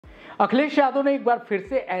अखिलेश यादव ने एक बार फिर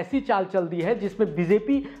से ऐसी चाल चल दी है जिसमें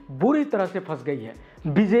बीजेपी बुरी तरह से फंस गई है।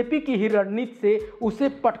 बीजेपी की ही रणनीति से उसे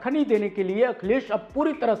पटखनी देने के लिए अखिलेश अब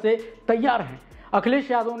पूरी तरह से तैयार हैं।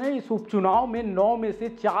 अखिलेश यादव ने इस उपचुनाव में 9 में से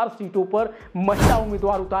 4 सीटों पर महिला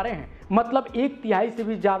उम्मीदवार उतारे हैं, मतलब 1/3 से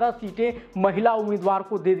भी ज़्यादा सीटें महिला उम्मीदवार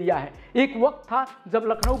को दे दिया है। एक वक्त था जब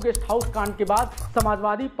लखनऊ गेस्ट हाउस कांड के बाद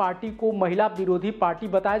समाजवादी पार्टी को महिला विरोधी पार्टी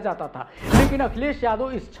बताया जाता था, लेकिन अखिलेश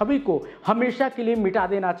यादव इस छवि को हमेशा के लिए मिटा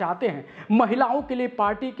देना चाहते हैं। महिलाओं के लिए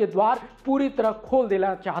पार्टी के द्वार पूरी तरह खोल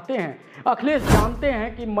देना चाहते हैं। अखिलेश जानते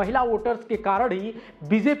हैं कि महिला वोटर्स के कारण ही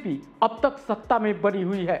बीजेपी अब तक सत्ता में बनी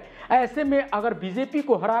हुई है। ऐसे में अगर बीजेपी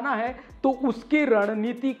को हराना है तो उसकी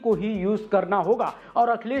रणनीति को ही यूज करना होगा और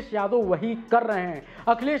अखिलेश यादव वही कर रहे हैं।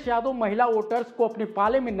 अखिलेश यादव महिला वोटर्स को अपने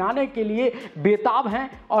पाले में लाने के लिए बेताब हैं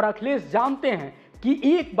और अखिलेश जानते हैं कि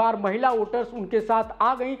एक बार महिला वोटर्स उनके साथ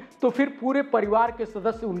आ गई तो फिर पूरे परिवार के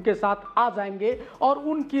सदस्य उनके साथ आ जाएंगे और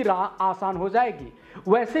उनकी राह आसान हो जाएगी।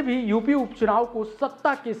 वैसे भी यूपी उपचुनाव को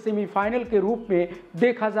सत्ता के सेमीफाइनल के रूप में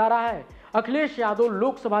देखा जा रहा है। अखिलेश यादव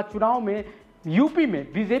लोकसभा चुनाव में यूपी में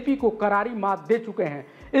बीजेपी को करारी मात दे चुके हैं।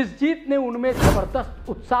 इस जीत ने उनमें जबरदस्त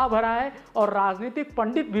उत्साह भरा है और राजनीतिक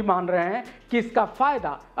पंडित भी मान रहे हैं कि इसका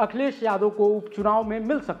फायदा अखिलेश यादव को उपचुनाव में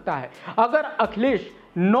मिल सकता है। अगर अखिलेश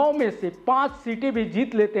 9 में से 5 सीटें भी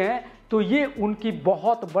जीत लेते हैं तो ये उनकी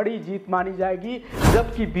बहुत बड़ी जीत मानी जाएगी,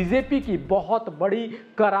 जबकि बीजेपी की बहुत बड़ी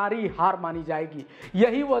करारी हार मानी जाएगी।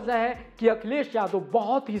 यही वजह है कि अखिलेश यादव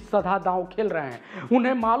बहुत ही सधा दांव खेल रहे हैं।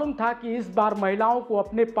 उन्हें मालूम था कि इस बार महिलाओं को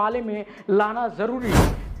अपने पाले में लाना जरूरी है,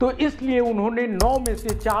 तो इसलिए उन्होंने 9 में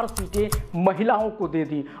से 4 सीटें महिलाओं को दे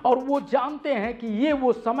दी और वो जानते हैं कि ये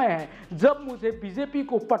वो समय है जब मुझे बीजेपी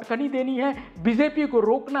को पटखनी देनी है, बीजेपी को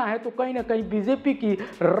रोकना है, तो कहीं ना कहीं बीजेपी की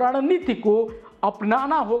रणनीति को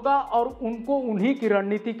अपनाना होगा और उनको उन्हीं की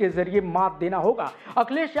रणनीति के जरिए मात देना होगा।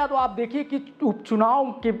 अखिलेश यादव आप देखिए कि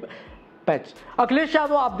उपचुनाव के अखिलेश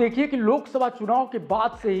यादव आप देखिए कि लोकसभा चुनाव के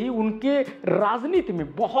बाद से ही उनके राजनीति में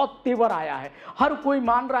बहुत तेवर आया है। हर कोई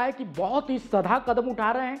मान रहा है कि बहुत ही सधा कदम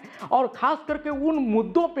उठा रहे हैं और खास करके उन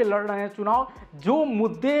मुद्दों पे लड़ रहे हैं चुनाव जो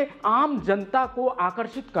मुद्दे आम जनता को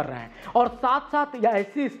आकर्षित कर रहे हैं और साथ साथ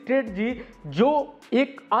ऐसी स्ट्रेटजी जो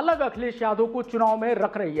एक अलग अखिलेश यादव को चुनाव में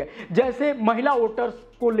रख रही है। जैसे महिला वोटर्स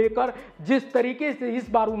को लेकर जिस तरीके से इस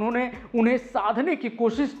बार उन्होंने उन्हें साधने की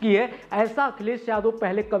कोशिश की है, ऐसा अखिलेश यादव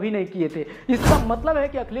पहले कभी नहीं किए थे। इसका मतलब है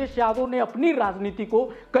कि अखिलेश यादव ने अपनी राजनीति को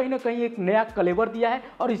कहीं ना कहीं एक नया कलेवर दिया है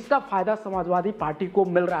और इसका फायदा समाजवादी पार्टी को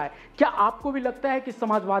मिल रहा है। क्या आपको भी लगता है कि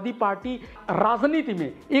समाजवादी पार्टी राजनीति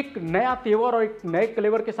में एक नया तेवर और एक नए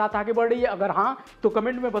कलेवर के साथ आगे बढ़ रही है? अगर हाँ तो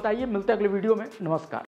कमेंट में बताइए। मिलते हैं अगले वीडियो में। नमस्कार।